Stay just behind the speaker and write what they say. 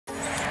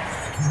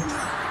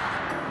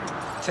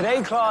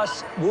Today,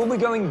 class, we'll be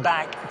going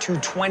back to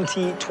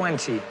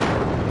 2020.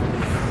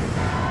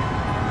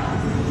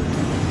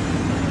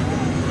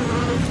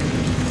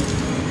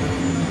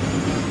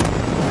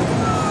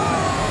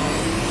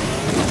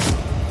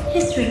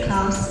 History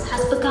class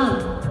has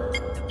begun.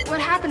 What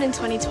happened in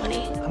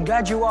 2020? I'm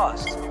glad you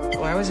asked.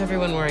 Why was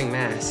everyone wearing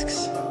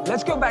masks?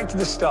 Let's go back to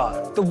the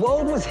start. The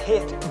world was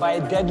hit by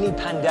a deadly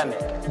pandemic,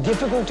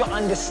 difficult to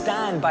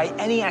understand by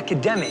any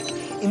academic.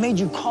 It made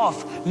you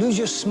cough, lose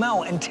your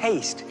smell and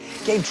taste,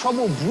 gave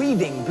trouble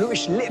breathing,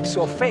 bluish lips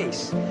or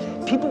face.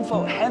 People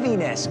felt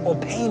heaviness or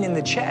pain in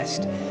the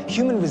chest.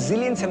 Human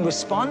resilience and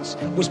response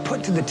was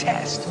put to the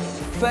test.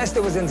 First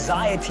there was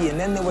anxiety and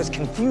then there was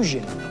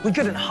confusion. We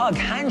couldn't hug,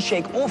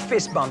 handshake or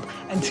fist bump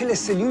until a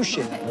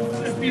solution.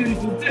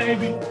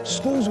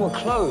 Schools were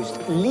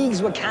closed,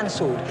 leagues were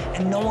cancelled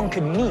and no one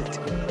could meet.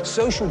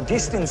 Social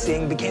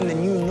distancing became the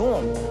new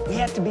norm. We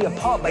had to be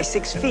apart by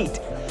 6 feet.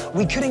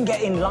 We couldn't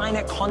get in line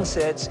at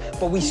concerts,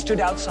 but we stood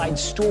outside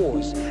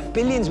stores.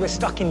 Billions were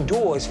stuck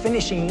indoors,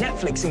 finishing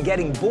Netflix and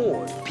getting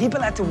bored.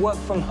 People had to work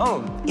from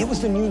home. It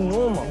was the new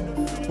normal.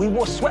 We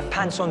wore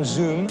sweatpants on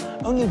Zoom,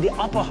 only the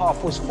upper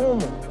half was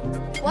formal.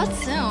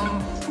 What's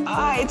Zoom?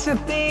 It's a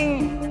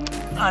thing.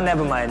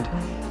 Never mind.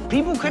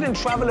 People couldn't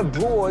travel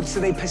abroad, so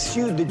they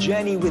pursued the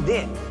journey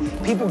within.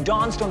 People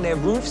danced on their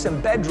roofs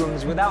and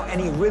bedrooms without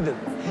any rhythm.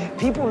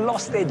 People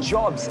lost their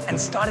jobs and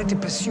started to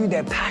pursue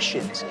their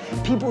passions.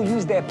 People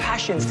used their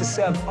passions to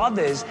serve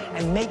others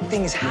and make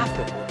things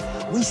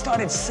happen. We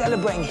started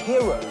celebrating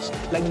heroes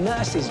like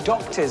nurses,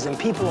 doctors, and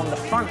people on the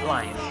front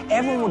line.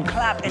 Everyone would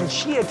clap and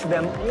cheer to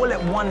them all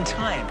at one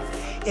time.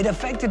 It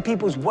affected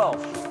people's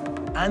wealth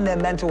and their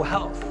mental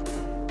health.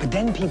 But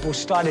then people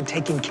started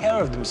taking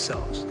care of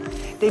themselves.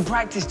 They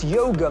practiced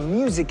yoga,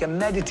 music, and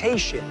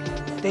meditation.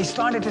 They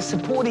started to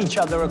support each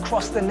other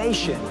across the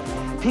nation.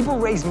 People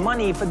raised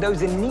money for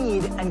those in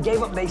need and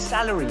gave up their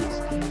salaries.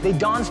 They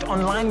danced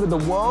online with the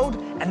world,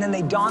 and then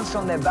they danced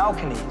on their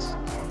balconies.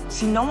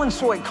 See, no one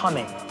saw it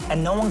coming,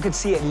 and no one could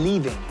see it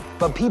leaving,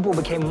 but people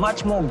became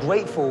much more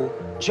grateful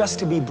just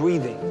to be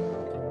breathing.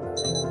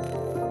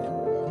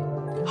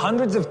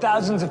 Hundreds of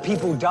thousands of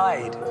people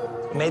died.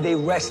 May they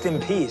rest in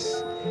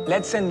peace.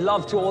 Let's send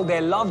love to all their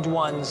loved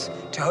ones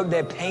to hope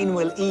their pain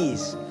will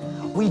ease.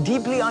 We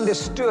deeply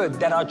understood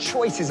that our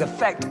choices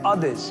affect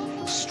others.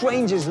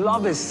 Strangers,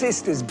 lovers,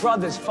 sisters,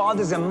 brothers,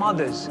 fathers and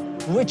mothers.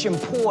 Rich and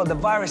poor, the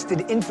virus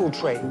did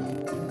infiltrate.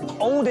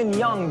 Old and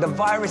young, the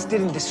virus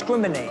didn't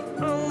discriminate.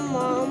 Oh,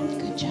 Mom.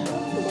 Good job.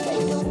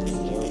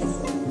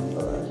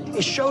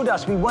 It showed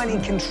us we weren't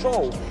in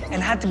control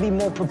and had to be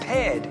more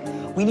prepared.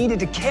 We needed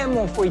to care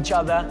more for each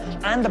other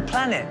and the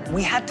planet.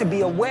 We had to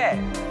be aware.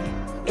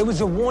 It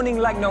was a warning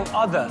like no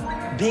other.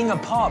 Being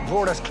apart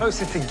brought us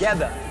closer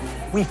together.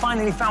 We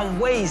finally found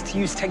ways to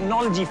use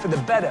technology for the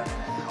better.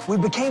 We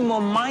became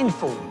more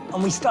mindful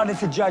and we started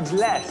to judge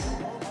less.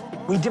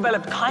 We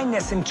developed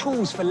kindness and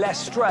tools for less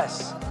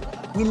stress.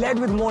 We led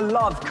with more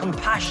love,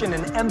 compassion,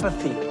 and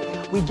empathy.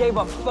 We gave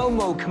up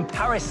FOMO,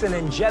 comparison,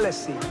 and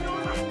jealousy.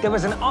 There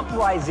was an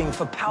uprising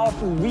for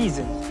powerful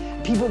reasons.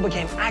 People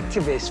became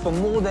activists for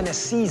more than a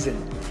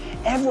season.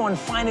 Everyone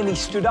finally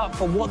stood up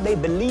for what they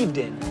believed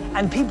in,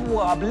 and people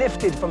were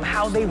uplifted from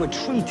how they were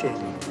treated.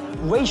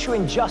 Racial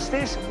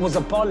injustice was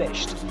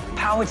abolished.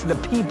 Power to the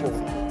people.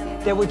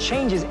 There were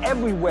changes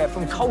everywhere,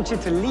 from culture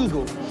to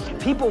legal.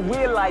 People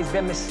realized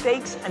their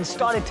mistakes and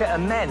started to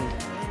amend.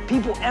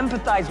 People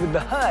empathized with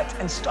the hurt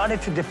and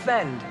started to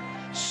defend.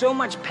 So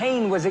much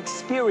pain was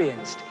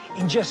experienced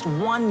in just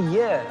 1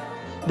 year.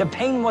 The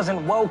pain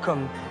wasn't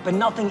welcome, but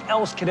nothing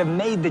else could have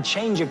made the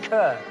change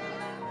occur.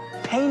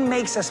 Pain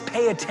makes us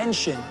pay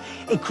attention.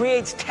 It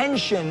creates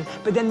tension,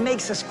 but then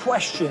makes us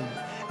question.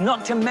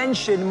 Not to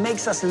mention,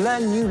 makes us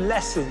learn new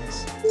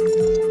lessons.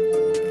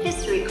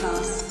 History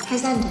class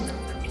has ended.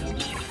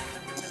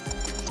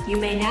 You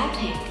may now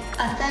take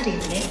a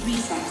 30-minute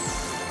recess.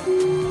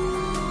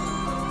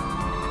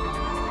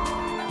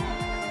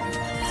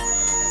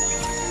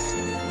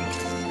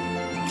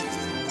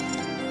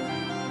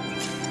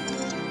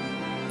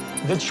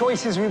 The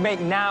choices we make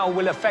now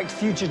will affect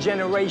future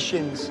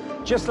generations,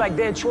 just like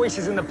their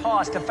choices in the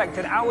past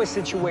affected our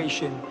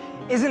situation.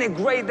 Isn't it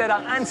great that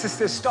our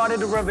ancestors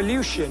started a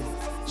revolution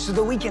so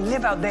that we can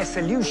live out their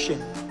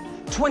solution?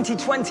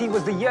 2020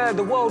 was the year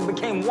the world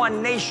became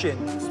one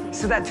nation,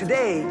 so that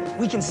today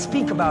we can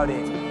speak about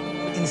it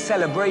in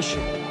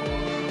celebration.